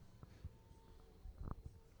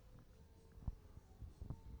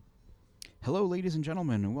Hello, ladies and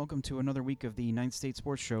gentlemen, and welcome to another week of the Ninth State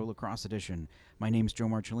Sports Show Lacrosse Edition. My name's Joe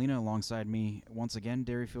Marcellina. Alongside me, once again,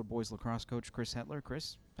 Dairyfield Boys lacrosse coach Chris Hetler.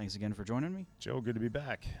 Chris, thanks again for joining me. Joe, good to be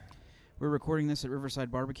back. We're recording this at Riverside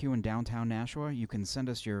Barbecue in downtown Nashua. You can send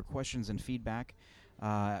us your questions and feedback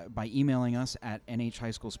by emailing us at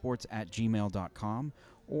nhhighschoolsports@gmail.com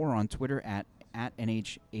or on Twitter at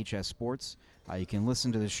NHHSSports. You can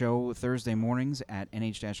listen to the show Thursday mornings at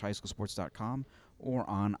nh-highschoolsports.com or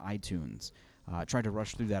on iTunes. I tried to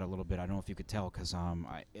rush through that a little bit. I don't know if you could tell because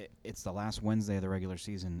it's the last Wednesday of the regular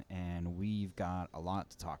season, and we've got a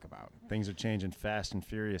lot to talk about. Things are changing fast and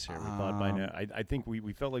furious here. We thought by now, I think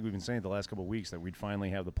we felt like we've been saying the last couple of weeks that we'd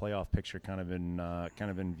finally have the playoff picture kind of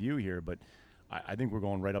in view here, but I think we're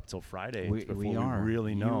going right up till Friday before we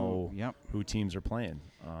really know who teams are playing.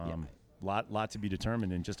 Lot to be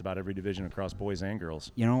determined in just about every division across boys and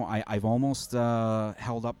girls. You know, I've almost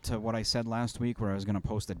held up to what I said last week where I was going to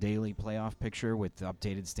post a daily playoff picture with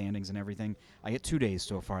updated standings and everything. I get 2 days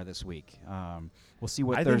so far this week. We'll see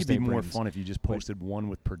what Thursday brings. I think it'd be more fun if you just posted one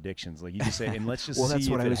with predictions. Like you just say, and let's just well, see that's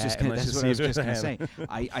what I was just going to say.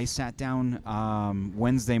 I sat down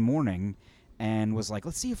Wednesday morning and was like,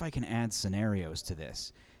 let's see if I can add scenarios to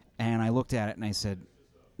this. And I looked at it and I said,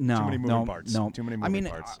 No, too many moving parts. No. Too many moving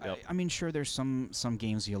parts. I mean, sure, there's some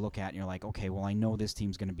games you look at and you're like, okay, well, I know this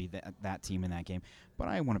team's going to be that team in that game, but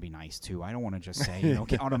I want to be nice too. I don't want to just say,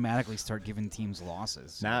 automatically start giving teams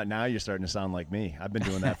losses. Now you're starting to sound like me. I've been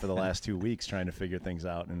doing that for the last 2 weeks, trying to figure things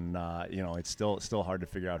out, and it's still hard to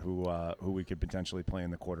figure out who we could potentially play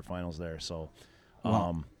in the quarterfinals there. So.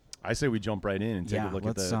 I say we jump right in and take a look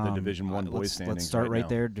at the Division I boys standings. Let's start right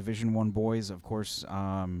there. Division I boys, of course.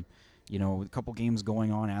 A couple games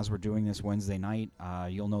going on as we're doing this Wednesday night.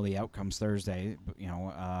 You'll know the outcomes Thursday. But,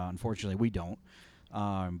 unfortunately, we don't.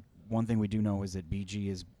 One thing we do know is that BG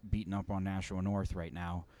is beating up on Nashua North right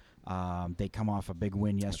now. They come off a big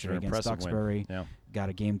win yesterday against Duxbury. Yeah. Got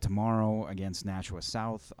a game tomorrow against Nashua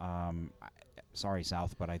South. Sorry,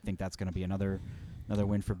 South, but I think that's going to be another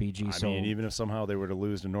win for BG. I mean, even if somehow they were to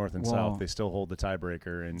lose to North and South, they still hold the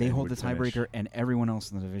tiebreaker. And they hold the tiebreaker, and everyone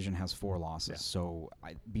else in the division has 4 losses. Yeah. So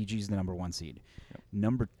BG's the number 1 seed.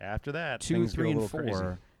 Yep. After that, 2, 3, and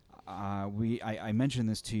 4. I mentioned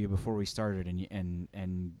this to you before we started, and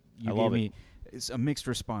you gave me it's a mixed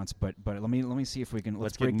response. But let me see if we can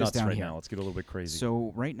let's break this down right here. Now. Let's get a little bit crazy.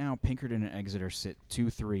 So right now, Pinkerton and Exeter sit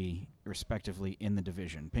 2-3 respectively in the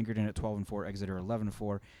division. Pinkerton at 12-4, Exeter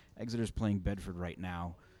 11-4. Exeter's playing Bedford right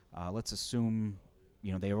now. Let's assume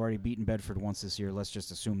they've already beaten Bedford once this year. Let's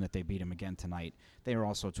just assume that they beat them again tonight. They are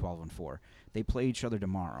also 12-4. They play each other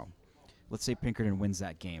tomorrow. Let's say Pinkerton wins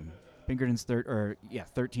that game. Pinkerton's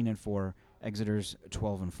 13-4. Exeter's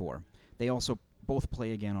 12-4. They also both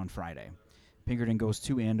play again on Friday. Pinkerton goes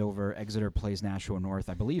to Andover. Exeter plays Nashua North,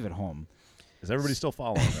 I believe, at home. Is everybody still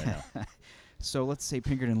following right now? So let's say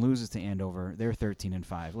Pinkerton loses to Andover. They're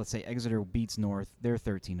 13-5. Let's say Exeter beats North. They're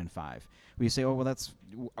 13-5. We say, oh, well,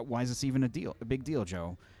 why is this even a big deal,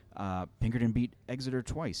 Joe? Pinkerton beat Exeter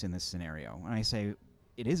twice in this scenario. And I say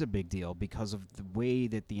it is a big deal because of the way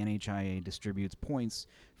that the NHIA distributes points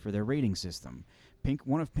for their rating system.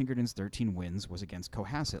 One of Pinkerton's 13 wins was against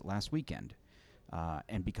Cohasset last weekend.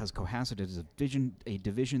 And because Cohasset is a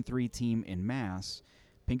Division III team in Mass,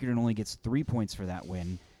 Pinkerton only gets 3 points for that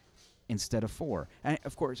win instead of 4. And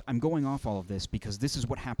of course, I'm going off all of this because this is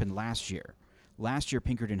what happened last year. Last year,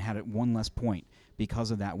 Pinkerton had 1 less point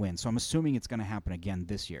because of that win. So I'm assuming it's going to happen again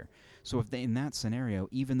this year. So if in that scenario,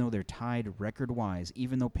 even though they're tied record-wise,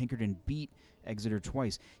 even though Pinkerton beat Exeter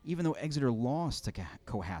twice, even though Exeter lost to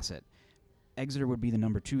Cohasset, Exeter would be the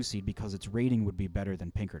number 2 seed because its rating would be better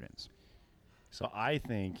than Pinkerton's. So I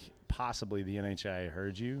think possibly the NHIA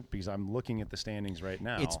heard you because I'm looking at the standings right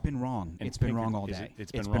now. It's been wrong. It's been wrong all day.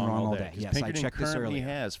 It's been wrong all day. Yes, I checked this earlier. Pinkerton currently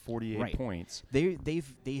has 48 points. They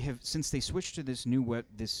have since they switched to this newer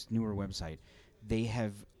website, they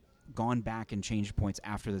have gone back and changed points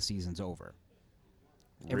after the season's over.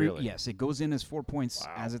 Really? Yes, it goes in as 4 points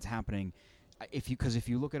as it's happening. If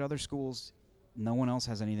you look at other schools, no one else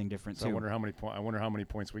has anything different. So too. I wonder how many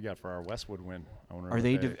points we got for our Westwood win. Are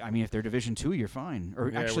they? If they're Division II, you're fine. Or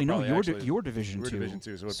actually, no, you're Division II. We're Division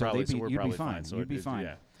II, so you'd be fine. So you'd be fine.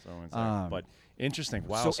 Yeah. So but interesting.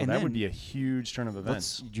 Wow. So that would be a huge turn of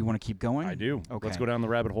events. Do you want to keep going? I do. Okay. Let's go down the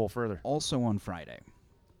rabbit hole further. Also on Friday,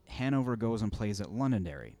 Hanover goes and plays at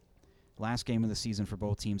Londonderry. Last game of the season for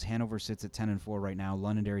both teams. Hanover sits at 10-4 right now.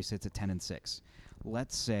 Londonderry sits at 10-6.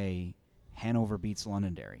 Let's say Hanover beats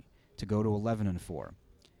Londonderry to go to 11-4.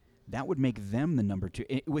 That would make them the number 2,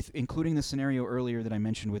 including the scenario earlier that I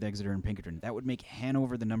mentioned with Exeter and Pinkerton. That would make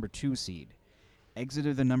Hanover the number 2 seed,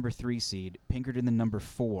 Exeter the number 3 seed, Pinkerton the number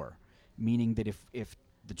 4, meaning that if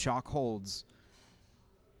the chalk holds,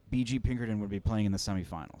 BG Pinkerton would be playing in the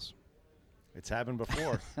semifinals. It's happened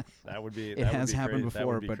before. That would be. It has happened before, that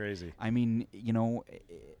would be but crazy. I mean, you'd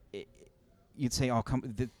say, "Oh,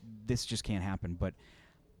 this just can't happen." But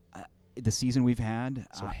the season we've had,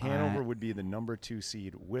 so Hanover would be the number 2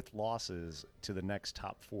 seed with losses to the next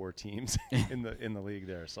top 4 teams in the league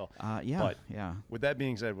there. So yeah. With that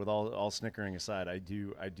being said, with all snickering aside, I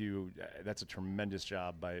do. That's a tremendous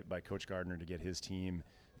job by Coach Gardner to get his team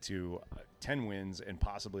to 10 wins and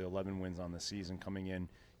possibly 11 wins on the season, coming in.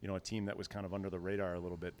 A team that was kind of under the radar a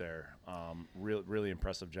little bit there. Really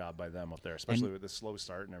impressive job by them up there, especially with the slow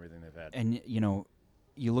start and everything they've had. And,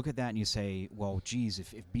 you look at that and you say, well, geez,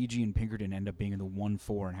 if BG and Pinkerton end up being in the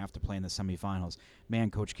 1-4 and have to play in the semifinals,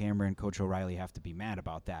 man, Coach Cameron, Coach O'Reilly have to be mad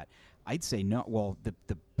about that. I'd say no. Well,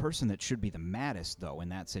 the person that should be the maddest, though, in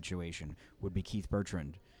that situation would be Keith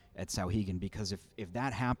Bertrand at Souhegan, because if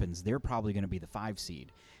that happens, they're probably going to be the 5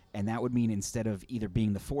 seed. And that would mean instead of either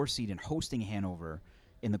being the 4 seed and hosting Hanover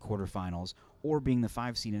in the quarterfinals, or being the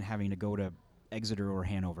 5 seed and having to go to Exeter or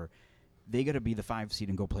Hanover, they got to be the 5 seed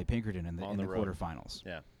and go play Pinkerton in the quarterfinals.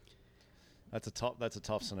 Yeah, that's a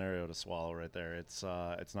tough scenario to swallow right there. It's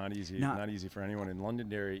not easy. Not easy for anyone in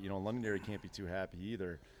Londonderry. Londonderry can't be too happy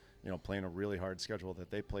either. Playing a really hard schedule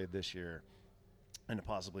that they played this year, and to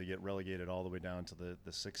possibly get relegated all the way down to the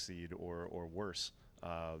 6th seed or worse.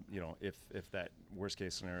 If that worst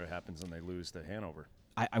case scenario happens and they lose to Hanover.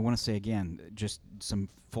 I want to say again, just some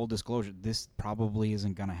full disclosure, this probably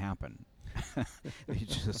isn't going to happen.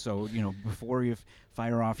 So, before you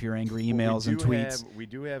fire off your angry emails and tweets. We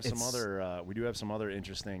do have some other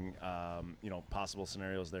interesting, possible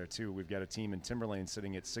scenarios there too. We've got a team in Timberlane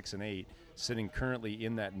sitting at 6-8, sitting currently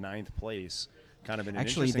in that 9th place, kind of in an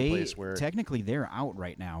interesting place where technically they're out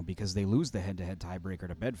right now because they lose the head-to-head tiebreaker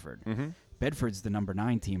to Bedford. Mm-hmm. Bedford's the number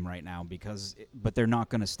 9 team right now but they're not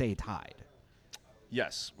going to stay tied.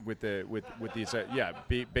 Yes,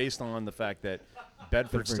 based on the fact that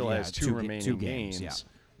Bedford still has two remaining games,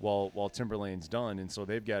 while Timberlane's done, and so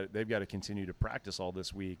they've got to continue to practice all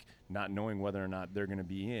this week, not knowing whether or not they're going to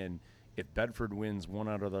be in. If Bedford wins 1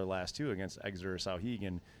 out of their last 2 against Exeter or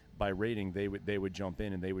Souhegan, by rating they would jump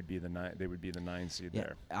in and they would be the 9 seed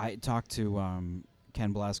there. I talked to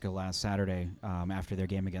Ken Blasco last Saturday after their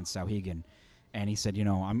game against Souhegan. And he said,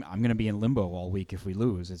 I'm going to be in limbo all week if we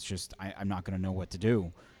lose. It's just I'm not going to know what to do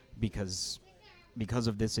because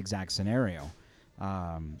of this exact scenario.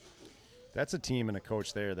 That's a team and a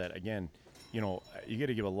coach there that, again, you got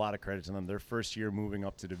to give a lot of credit to them. Their first year moving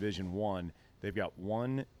up to Division I, they've got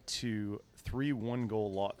 3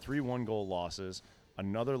 one-goal losses,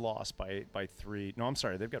 another loss by 3. No, I'm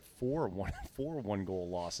sorry, they've got 4 one-goal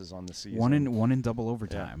losses on the season. One in double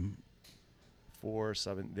overtime. Yeah. 4,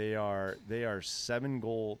 7. They are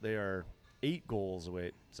 8 goals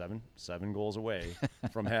away. 7 goals away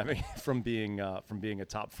from being a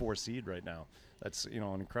top 4 seed right now. That's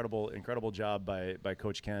an incredible job by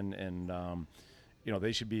Coach Ken, and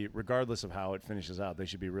they should be, regardless of how it finishes out, they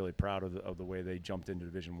should be really proud of the way they jumped into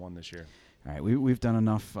Division I this year. All right, we've done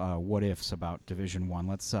enough what ifs about Division I.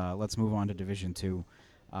 Let's move on to Division II.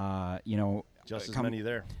 Just as many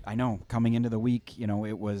there. I know. Coming into the week,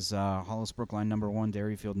 it was Hollis Brookline number 1,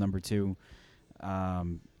 Derryfield number 2.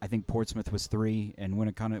 I think Portsmouth was 3, and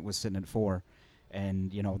Winnicott was sitting at 4.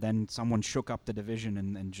 And, then someone shook up the division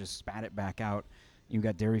and just spat it back out. You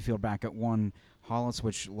got Derryfield back at 1. Hollis,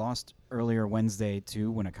 which lost earlier Wednesday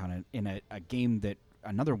to Winnicott in a game that,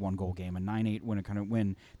 another 1-goal game, a 9-8 Winnicott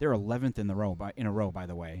win. They're 11th in a row, by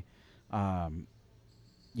the way.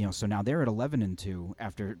 So now they're at 11-2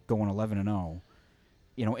 after going 11-0.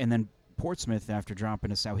 And then Portsmouth, after dropping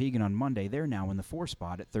to Souhegan on Monday, they're now in the 4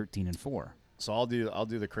 spot at 13-4. So I'll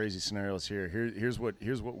do the crazy scenarios here. Here's what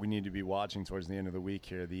we need to be watching towards the end of the week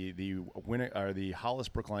here. The Hollis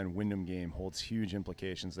Brookline Wyndham game holds huge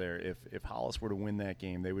implications there. If Hollis were to win that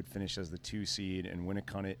game, they would finish as the 2 seed, and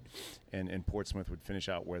Winnicott and Portsmouth would finish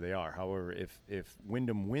out where they are. However, if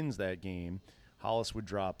Wyndham wins that game, Hollis would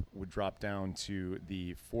drop down to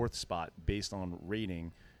the 4th spot based on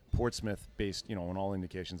rating. Portsmouth, based on all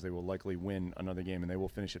indications, they will likely win another game, and they will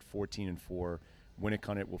finish at 14-4.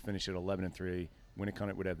 Winnicott will finish at 11-3.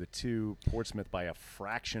 Winnicott would have the 2. Portsmouth by a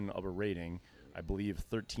fraction of a rating, I believe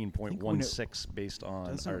 13.16 based on,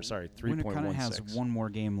 3.16. Winnicott has one more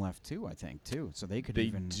game left too, I think, too. So they could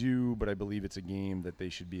even. They do, but I believe it's a game that they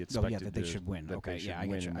should be expected that they should win. Okay, I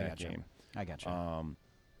got you.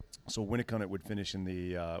 So Winnicott would finish in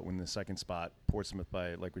the 2nd spot. Portsmouth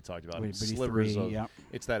by, like we talked about, slivers 3, of.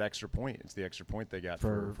 It's that extra point. It's the extra point they got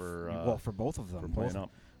for both of them. For playing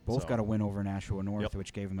up. Both got a win over Nashua North,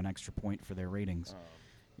 which gave them an extra point for their ratings.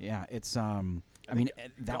 Yeah, it's I mean,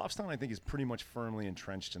 Goffstown, I think, is pretty much firmly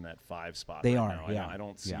entrenched in that 5 spot. They right are. now. Yeah. I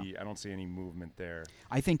don't see any movement there.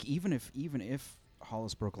 I think even if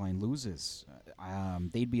Hollis Brookline loses,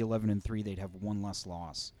 they'd be 11-3. They'd have one less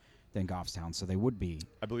loss than Goffstown, so they would be.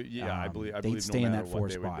 I believe. Yeah, I believe. They'd stay in that 4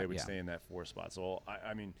 spot. They would stay in that 4 spot. So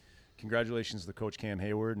I mean, congratulations to Coach Cam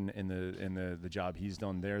Hayward and the job he's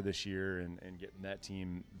done there this year and getting that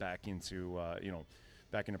team back into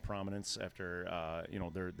back into prominence after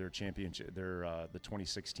their championship, the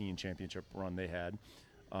 2016 championship run they had.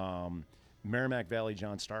 Merrimack Valley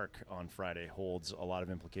John Stark on Friday holds a lot of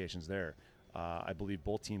implications there. I believe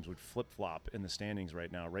both teams would flip-flop in the standings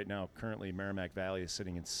right now. Right now, currently, Merrimack Valley is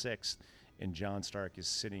sitting in 6th, and John Stark is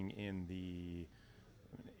sitting in the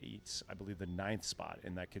 9th spot,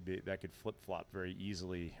 and that could flip-flop very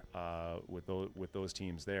easily with those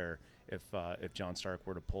teams there. If John Stark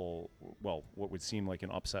were to pull, what would seem like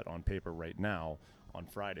an upset on paper right now on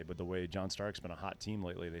Friday, but the way John Stark's been a hot team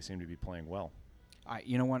lately, they seem to be playing well.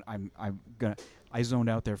 You know what? I zoned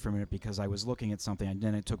out there for a minute because I was looking at something, and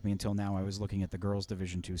then it took me until now. I was looking at the girls'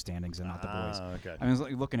 Division II standings and not the boys. Okay. I was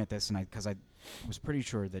looking at this, and because I was pretty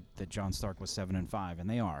sure that John Stark was 7-5, and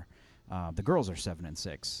they are. The girls are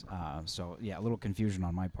 7-6. So yeah, a little confusion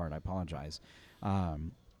on my part. I apologize.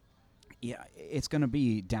 Yeah, it's going to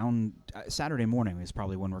be down Saturday morning is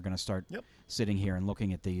probably when we're going to start sitting here and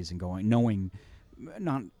looking at these and going, knowing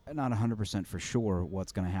not 100% for sure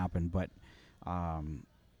what's going to happen, but. I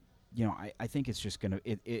think it's just gonna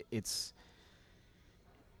it's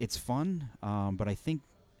fun, but I think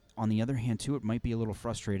on the other hand too, it might be a little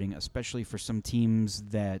frustrating, especially for some teams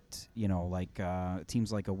that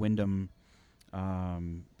teams like a Wyndham,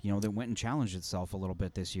 that went and challenged itself a little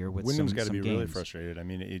bit this year with Wyndham's got to be games. Really frustrated. I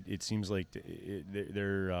mean, it seems like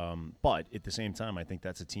they're but at the same time, I think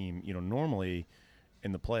that's a team. Normally.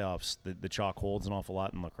 In the playoffs, the chalk holds an awful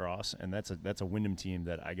lot in lacrosse, and that's a Wyndham team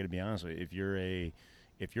that I got to be honest with you.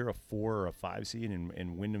 If you're a 4 or a 5 seed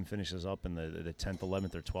and Wyndham finishes up in the 10th,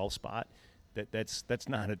 11th, or 12th spot, that's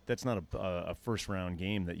not a first round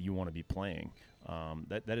game that you want to be playing.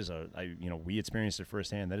 That is we experienced it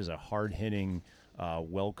firsthand. That is a hard hitting,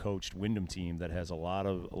 well coached Wyndham team that has a lot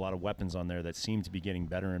of weapons on there that seem to be getting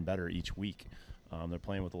better and better each week. They're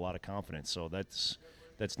playing with a lot of confidence, so that's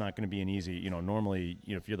not going to be an easy. Normally,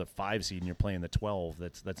 if you're the 5 seed and you're playing the 12,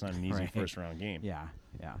 that's not an easy first round game. Yeah.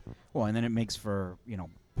 Well, and then it makes for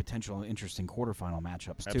potential interesting quarterfinal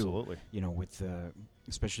matchups too. Absolutely. With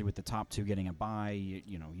especially with the top 2 getting a bye,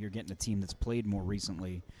 you're getting a team that's played more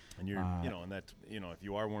recently. And you're and that if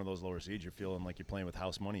you are one of those lower seeds, you're feeling like you're playing with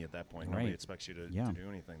house money at that point. Right. Nobody expects you to do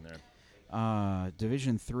anything there.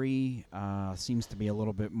 Division III seems to be a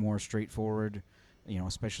little bit more straightforward.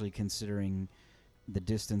 Especially considering the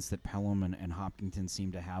distance that Pelham and Hopkinton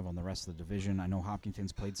seem to have on the rest of the division. I know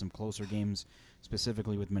Hopkinton's played some closer games,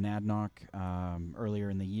 specifically with Monadnock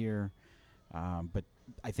earlier in the year, but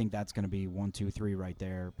I think that's going to be 1, 2, 3 right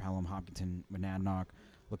there. Pelham, Hopkinton, Monadnock,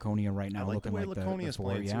 Laconia right now looking like Laconia's the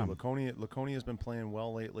playing yeah. too. Laconia's been playing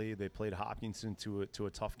well lately. They played Hopkinton to a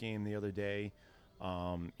tough game the other day.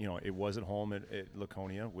 It was at home at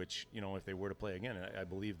Laconia, which if they were to play again, I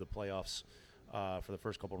believe the playoffs. For the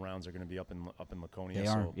first couple rounds are going to be up in Laconia. They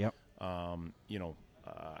are. Yep.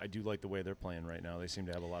 I do like the way they're playing right now. They seem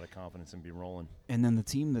to have a lot of confidence and be rolling. And then the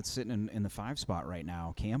team that's sitting in the 5 spot right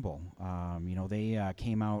now, Campbell. They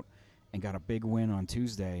came out and got a big win on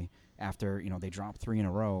Tuesday after they dropped 3 in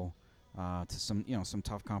a row to some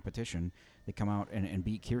tough competition. They come out and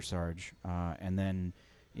beat Kearsarge, and then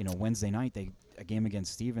Wednesday night a game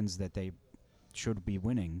against Stevens that they should be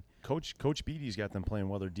winning. Coach Beatty's got them playing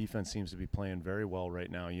well. Their defense seems to be playing very well right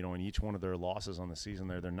now. In each one of their losses on the season,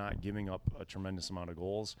 they're not giving up a tremendous amount of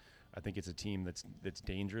goals. I think it's a team that's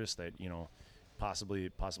dangerous. That possibly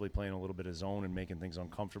playing a little bit of zone and making things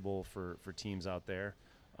uncomfortable for teams out there.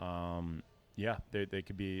 They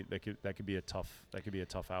could be a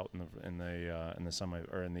tough out in the semi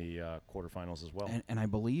or in the quarterfinals as well. And I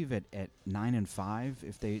believe at 9-5,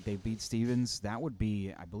 if they beat Stevens, that would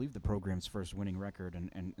be, I believe, the program's first winning record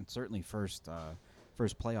and certainly first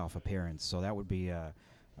playoff appearance. So that would be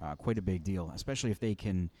quite a big deal, especially if they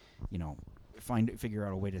can figure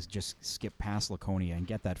out a way to just skip past Laconia and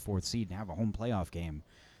get that 4th seed and have a home playoff game.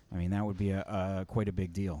 I mean, that would be quite a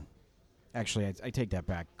big deal. Actually, I take that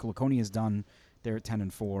back. Laconia is done. They're at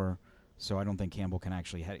 10-4, so I don't think Campbell can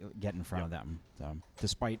actually get in front of them,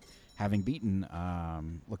 despite having beaten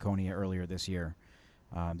Laconia earlier this year.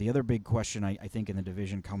 The other big question, I think, in the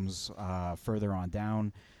division comes further on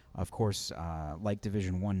down. Of course, like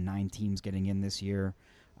Division I, 9 teams getting in this year.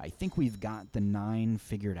 I think we've got the 9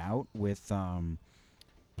 figured out with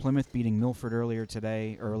Plymouth beating Milford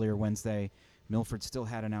earlier Wednesday. Milford still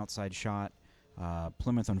had an outside shot.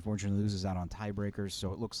 Plymouth unfortunately loses out on tiebreakers,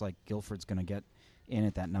 so it looks like Guilford's going to get in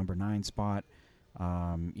at that number 9 spot.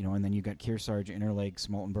 And then you got Kearsarge, Interlakes,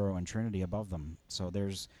 Moultonborough, and Trinity above them. So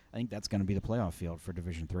I think that's going to be the playoff field for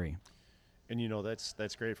Division III. And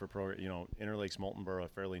that's great for Interlakes, Moultonborough, a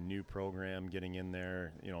fairly new program getting in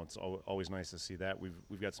there. It's always nice to see that.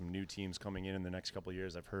 We've got some new teams coming in the next couple of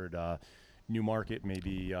years. I've heard Newmarket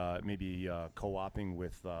maybe co-oping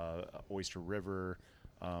with Oyster River.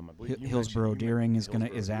 I believe Hillsborough Deering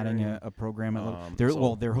is adding a program. They're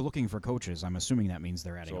looking for coaches. I'm assuming that means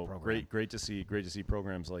they're adding a program. Great to see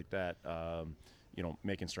programs like that.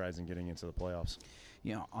 Making strides and getting into the playoffs.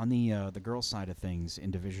 On the girls' side of things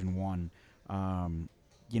in Division I,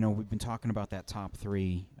 we've been talking about that top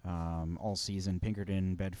 3 all season: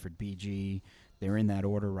 Pinkerton, Bedford, BG. They're in that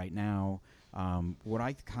order right now. What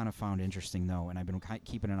I kind of found interesting, though, and I've been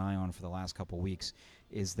keeping an eye on for the last couple weeks,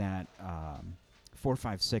 is that 4,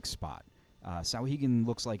 5, 6 spot. Souhegan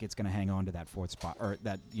looks like it's going to hang on to that 4th spot, or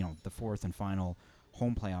that the 4th and final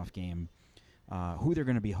home playoff game. Who they're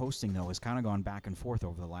going to be hosting, though, has kind of gone back and forth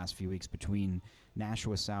over the last few weeks between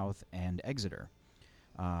Nashua South and Exeter.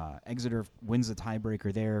 Exeter wins the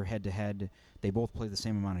tiebreaker there, head-to-head. They both play the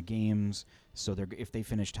same amount of games, so if they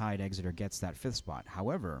finish tied, Exeter gets that 5th spot.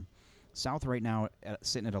 However, South right now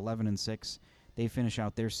sitting at 11-6. They finish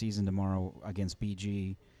out their season tomorrow against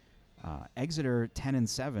BG. Exeter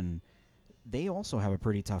 10-7. They also have a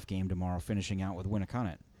pretty tough game tomorrow, finishing out with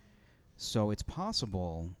Winnacunnet. So it's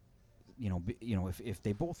possible, if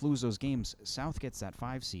they both lose those games, South gets that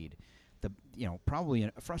 5 seed. Probably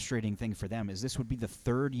a frustrating thing for them is this would be the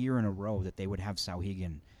 3rd year in a row that they would have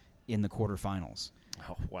Souhegan in the quarterfinals.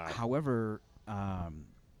 Oh, wow. However,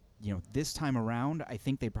 this time around, I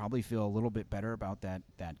think they probably feel a little bit better about that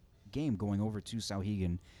game, going over to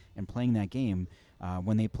Souhegan and playing that game.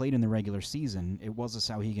 When they played in the regular season, it was a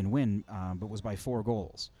Souhegan win, but was by 4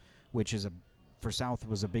 goals, which for South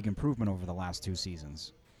was a big improvement over the last 2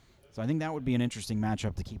 seasons. So I think that would be an interesting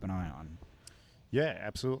matchup to keep an eye on. Yeah,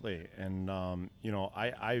 absolutely. And I'm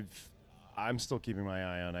still keeping my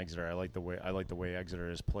eye on Exeter. I like the way Exeter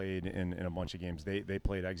has played in a bunch of games. They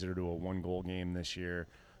played Exeter to a 1-goal game this year.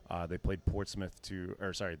 They played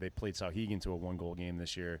they played Souhegan to a 1-goal game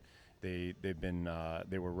this year. They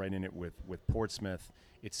were right in it with Portsmouth.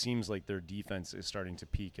 It seems like their defense is starting to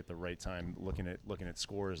peak at the right time. Looking at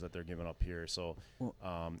scores that they're giving up here, so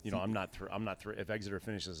I'm not if Exeter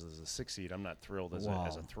finishes as a 6 seed, I'm not thrilled as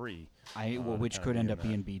a 3. Which could end up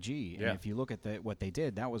being BG. Yeah. And if you look at what they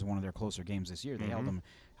did, that was one of their closer games this year. They held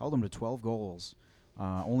them to 12 goals,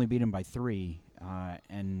 only beat them by 3,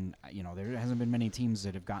 and there hasn't been many teams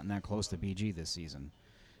that have gotten that close to BG this season.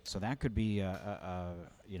 So that could be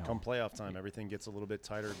come playoff time, everything gets a little bit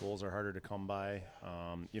tighter. Goals are harder to come by,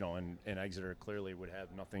 and Exeter clearly would have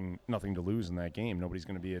nothing to lose in that game. Nobody's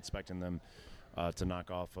going to be expecting them to knock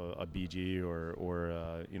off a BG or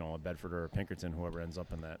a Bedford or a Pinkerton, whoever ends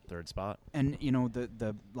up in that 3rd spot. And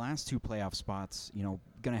the last 2 playoff spots, going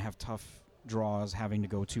to have tough draws, having to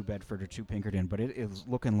go to Bedford or to Pinkerton, but it is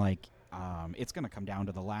looking like it's going to come down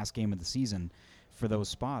to the last game of the season. For those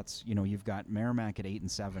spots, you've got Merrimack at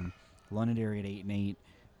 8-7, Londonderry at 8-8,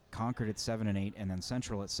 Concord at 7-8, and then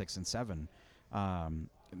Central at 6-7.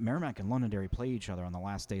 Merrimack and Londonderry play each other on the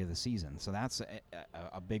last day of the season, so that's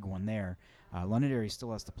a big one there. Londonderry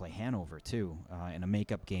still has to play Hanover too in a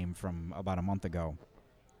makeup game from about a month ago.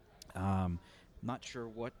 Not sure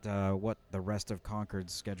what the rest of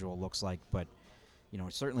Concord's schedule looks like, but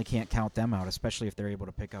certainly can't count them out, especially if they're able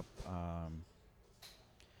to pick up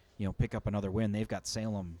another win. They've got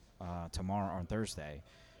Salem tomorrow on Thursday.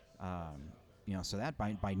 So that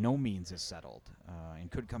by no means is settled and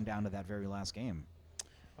could come down to that very last game.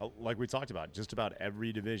 Like we talked about, just about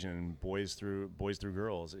every division, boys through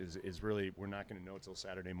girls, is really, we're not going to know until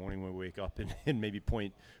Saturday morning when we wake up and maybe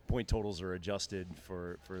point totals are adjusted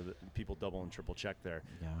for the people double and triple check there.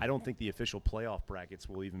 Yeah. I don't think the official playoff brackets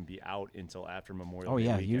will even be out until after Memorial Day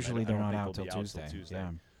weekend. Usually they're not out till Tuesday.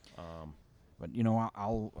 Yeah. But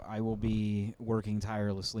I will be working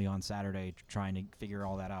tirelessly on Saturday trying to figure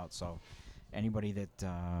all that out. So anybody that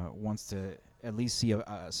wants to at least see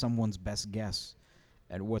someone's best guess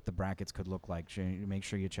at what the brackets could look like, make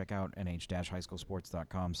sure you check out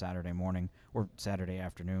nh-highschoolsports.com Saturday morning or Saturday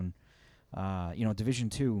afternoon.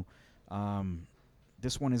 Division II,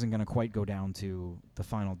 this one isn't going to quite go down to the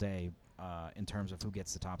final day in terms of who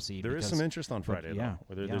gets the top seed. There is some interest on Friday, though.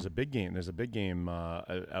 There's a big game. There's a big game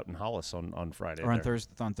out in Hollis on Friday. Or on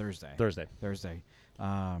Thursday. Thursday.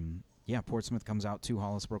 Portsmouth comes out to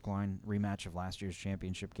Hollis Brookline, rematch of last year's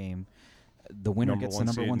championship game. the winner gets the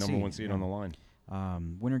number one seed. Number one seed on the line.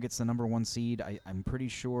 Winner gets the number 1 seed. I'm pretty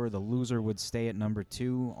sure the loser would stay at number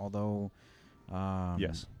 2, although...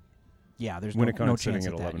 yes. Yeah, there's Winnicott no sitting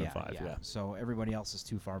chance at at 11 that. and 5. Yeah. So everybody else is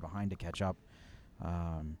too far behind to catch up.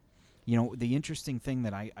 The interesting thing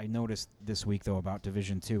that I noticed this week, though, about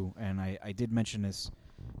Division 2, and I did mention this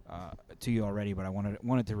to you already, but I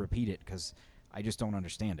wanted to repeat it because I just don't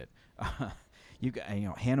understand it.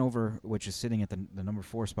 Hanover, which is sitting at the number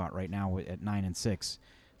 4 spot right now at 9 and 6,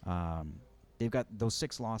 they've got those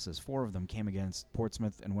 6 losses. 4 of them came against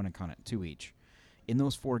Portsmouth and Winnicott, 2 each. In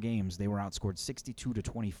those 4 games, they were outscored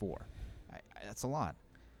 62-24. That's a lot.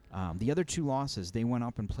 The other 2 losses, they went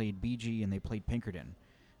up and played BG and they played Pinkerton,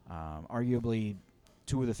 arguably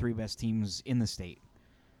 2 of the 3 best teams in the state,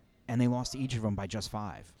 and they lost to each of them by just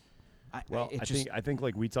 5. I think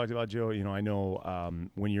like we talked about, Joe, I know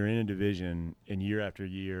when you're in a division and year after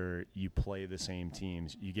year you play the same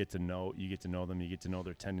teams, you get to know them, you get to know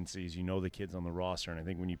their tendencies, the kids on the roster, and I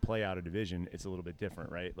think when you play out of division, it's a little bit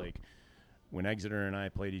different, right? Like when Exeter and I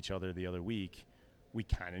played each other the other week, we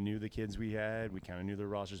kind of knew the kids we had, we kind of knew their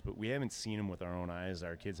rosters, but we haven't seen them with our own eyes.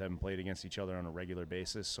 Our kids haven't played against each other on a regular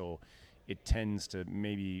basis, so it tends to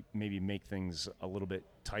maybe make things a little bit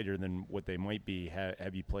tighter than what they might be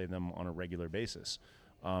have you played them on a regular basis.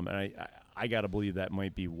 And I got to believe that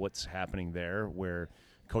might be what's happening there, where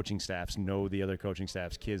coaching staffs know the other coaching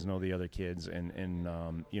staffs, kids know the other kids, and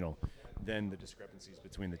then the discrepancies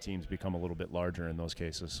between the teams become a little bit larger in those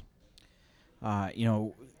cases.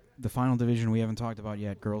 The final division we haven't talked about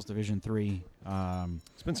yet, Girls Division 3.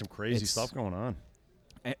 It's been some crazy stuff going on.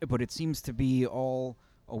 But it seems to be all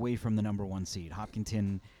away from the number 1 seed.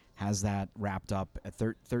 Hopkinton has that wrapped up at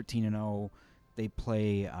 13-0. They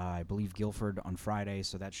play, I believe, Guilford on Friday,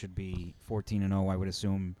 so that should be 14-0. I would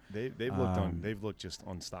assume. They've looked just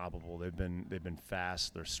unstoppable. They've been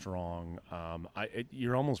fast. They're strong.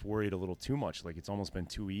 You're almost worried a little too much. Like it's almost been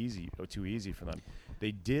too easy for them.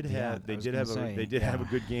 They did have a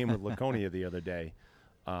good game with Laconia the other day,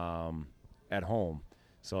 at home.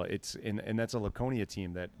 So it's and that's a Laconia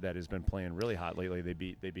team that has been playing really hot lately. They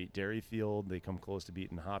beat Derryfield. They come close to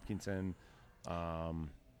beating Hopkinton.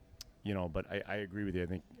 But I agree with you. I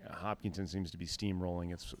think Hopkinton seems to be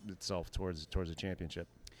steamrolling itself towards a championship.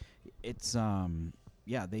 It's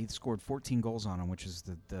they scored 14 goals on them, which is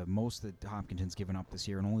the most that Hopkinton's given up this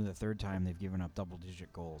year, and only the 3rd time they've given up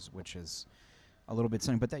double-digit goals, which is a little bit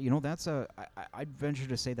stunning. But that I'd venture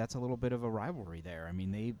to say that's a little bit of a rivalry there. I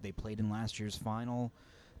mean, they played in last year's final.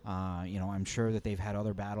 I'm sure that they've had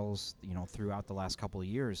other battles, throughout the last couple of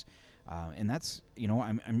years. And that's,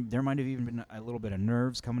 there might have even been a little bit of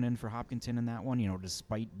nerves coming in for Hopkinton in that one,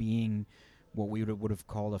 despite being what we would have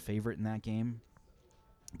called a favorite in that game.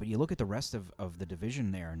 But you look at the rest of the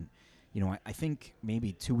division there, and, I think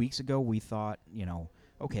maybe 2 weeks ago we thought,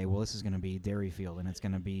 okay, well, this is going to be Derryfield, and it's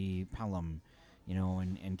going to be Pelham,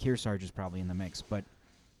 and Kearsarge is probably in the mix. But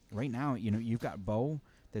right now, you've got Bow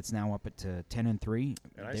that's now up at 10-3.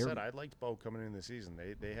 And I said I liked Bow coming into the season.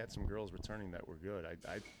 They had some girls returning that were good.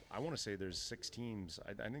 I want to say there's 6 teams.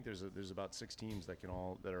 I think there's about 6 teams that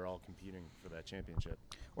are all competing for that championship.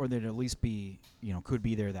 Or that at least be could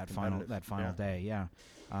be there that final day. Yeah.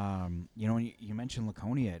 You mentioned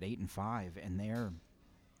Laconia at 8-5, and they're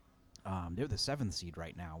the 7th seed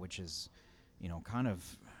right now, which is kind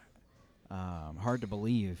of hard to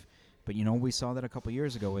believe. But, we saw that a couple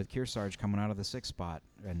years ago with Kearsarge coming out of the 6th spot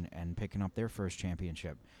and picking up their first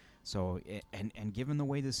championship. So, and given the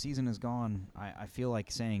way this season has gone, I feel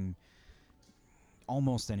like saying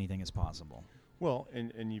almost anything is possible. Well,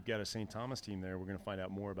 and you've got a St. Thomas team there. We're going to find out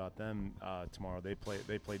more about them tomorrow. They play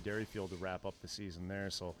Derryfield to wrap up the season there.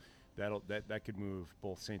 So that could move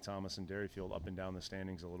both St. Thomas and Derryfield up and down the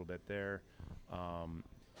standings a little bit there.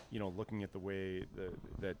 Looking at the way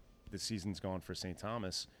that the season's gone for St.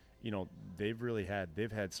 Thomas,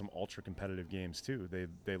 they've had some ultra competitive games too.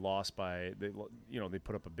 They lost by they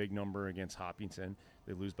put up a big number against Hopkinton.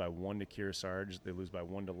 They lose by 1 to Kearsarge. They lose by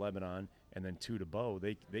 1 to Lebanon, and then 2 to Bow.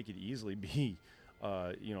 They could easily be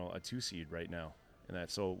a 2 seed right now. And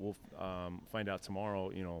that so we'll find out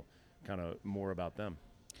tomorrow. Kind of more about them.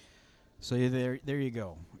 So there you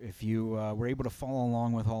go. If you were able to follow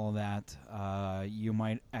along with all of that, you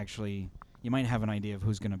might have an idea of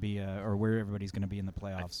who's going to be or where everybody's going to be in the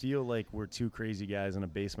playoffs. I feel like we're 2 crazy guys in a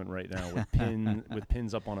basement right now with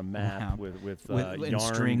pins up on a map with yarn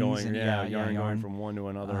strings going, and yarn going from one to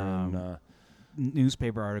another, and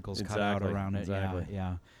newspaper articles cut out around it. Exactly.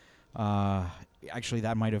 Yeah. Actually,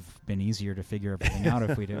 that might have been easier to figure everything out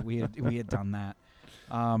if we had done that.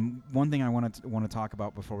 One thing I want to talk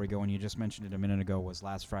about before we go, and you just mentioned it a minute ago, was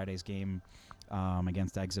last Friday's game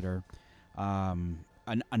against Exeter.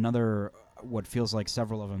 Another, what feels like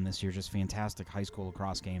several of them this year, just fantastic high school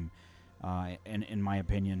lacrosse game, in my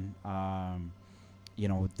opinion.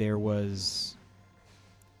 There was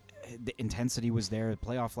the intensity was there,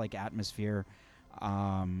 playoff-like atmosphere.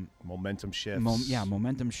 Momentum shifts.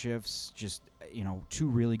 Momentum shifts. Just two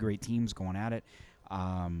really great teams going at it.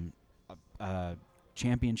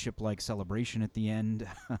 Championship-like celebration at the end,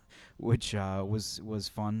 which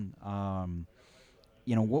was fun.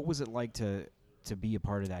 What was it like to be a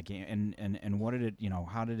part of that game, and what did it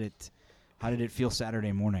how did it feel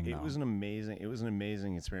Saturday morning? It was an amazing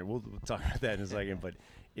experience. We'll talk about that in a second, but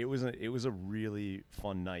it was a really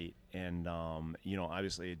fun night, and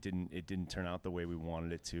obviously it didn't turn out the way we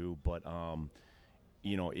wanted it to, but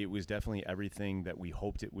it was definitely everything that we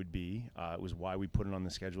hoped it would be. It was why we put it on the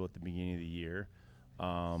schedule at the beginning of the year.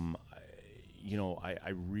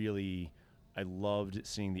 I loved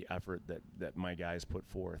seeing the effort that my guys put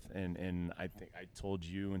forth, and I think I told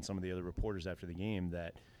you and some of the other reporters after the game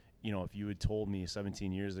that, if you had told me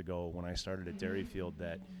 17 years ago when I started at Derryfield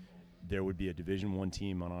that there would be a Division I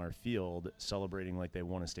team on our field celebrating like they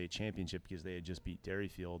won a state championship because they had just beat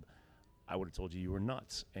Derryfield, I would have told you were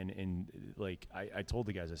nuts. And like I told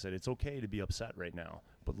the guys, I said, it's okay to be upset right now,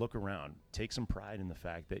 but look around, take some pride in the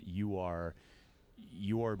fact that you are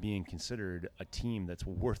being considered a team that's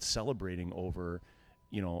worth celebrating over,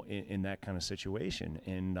 in that kind of situation.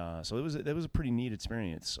 And so that was a pretty neat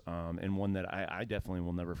experience, and one that I definitely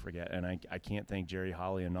will never forget. And I can't thank Jerry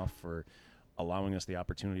Holly enough for allowing us the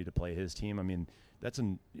opportunity to play his team. I mean,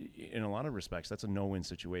 in a lot of respects, that's a no-win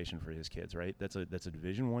situation for his kids, right? That's a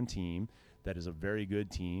Division I team that is a very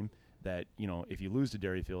good team that, if you lose to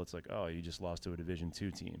Derryfield, it's like, oh, you just lost to a Division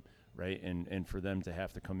II team, right? And for them to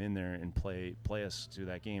have to come in there and play us to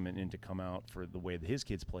that game and to come out for the way that his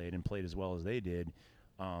kids played and played as well as they did,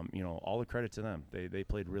 all the credit to them. They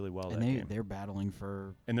played really well that game. They're battling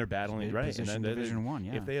for right. And then Division I,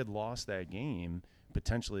 yeah. If they had lost that game,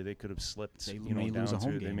 potentially they could have slipped. They may lose a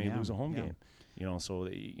home game. So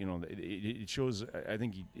it shows. I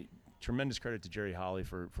think tremendous credit to Jerry Holly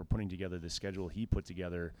for putting together the schedule he put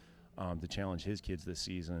together to challenge his kids this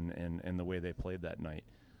season and the way they played that night.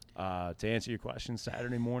 To answer your question,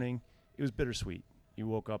 Saturday morning it was bittersweet. You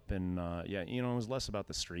woke up and it was less about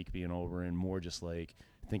the streak being over and more just like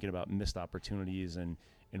thinking about missed opportunities and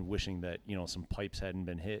wishing that some pipes hadn't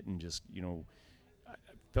been hit, and just I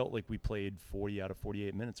felt like we played 40 out of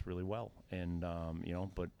 48 minutes really well, and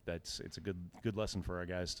but it's a good lesson for our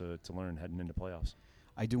guys to learn heading into playoffs.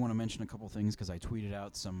 I do want to mention a couple things because I tweeted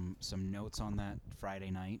out some notes on that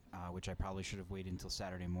Friday night, which I probably should have waited until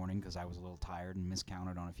Saturday morning because I was a little tired and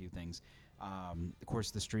miscounted on a few things. Of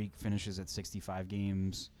course, the streak finishes at 65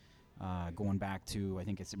 games, going back to, I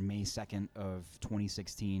think it's May 2nd of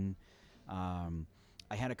 2016.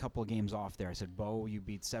 I had a couple of games off there. I said, Bo, you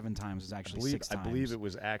beat 7 times. It was actually 6 times. I believe it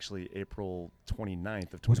was actually April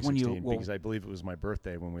 29th of 2016 because I believe it was my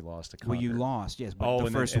birthday when we lost to Concord. Well, you lost, yes. But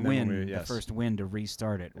the first win to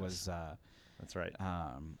restart it was... That's right.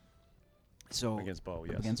 So against Bo,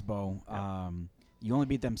 yes. Against Bo. Yeah. You only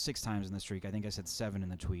beat them 6 times in the streak. I think I said 7 in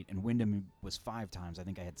the tweet. And Wyndham was 5 times. I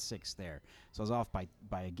think I had 6 there. So I was off by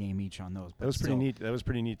a game each on those. But that was pretty neat. That was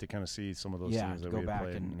pretty neat to kind of see some of those teams that we had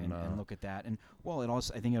played. Yeah, to go back and look at that. And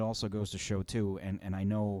I think it also goes to show too. And I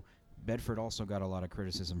know Bedford also got a lot of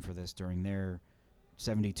criticism for this during their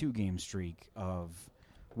 72 game streak of.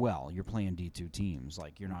 Well, you're playing D2 teams.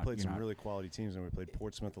 Like we played some really quality teams, and we played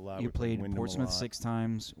Portsmouth a lot. You played Portsmouth 6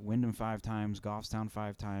 times, Wyndham 5 times, Goffstown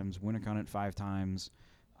 5 times, Winnicott 5 times.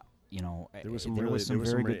 There was some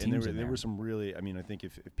very good teams in there. There were some really. I mean, I think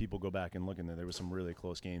if people go back and look in there were some really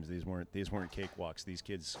close games. These weren't cakewalks. These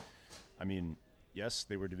kids, I mean, yes,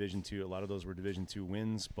 they were Division II. A lot of those were Division II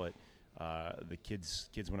wins, but the kids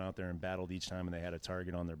went out there and battled each time, and they had a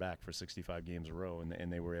target on their back for 65 games a row,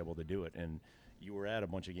 and they were able to do it. And you were at a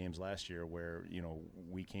bunch of games last year where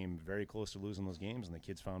we came very close to losing those games, and the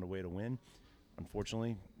kids found a way to win.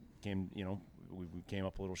 Unfortunately, we came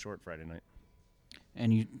up a little short Friday night.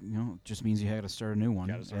 And it just means you had to start a new one.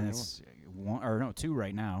 And it's 2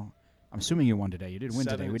 right now. I'm assuming you won today. You did win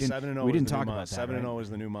today. We didn't talk about that. 7-0 is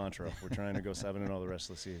the new mantra. We're trying to go 7-0 the rest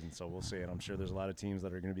of the season, so we'll see. And I'm sure there's a lot of teams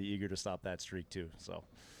that are going to be eager to stop that streak too. So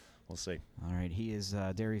we'll see. All right. He is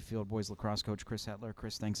Derryfield boys lacrosse coach Chris Hetler.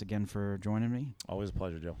 Chris, thanks again for joining me. Always a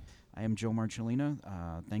pleasure, Joe. I am Joe Marcellina.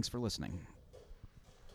 Thanks for listening.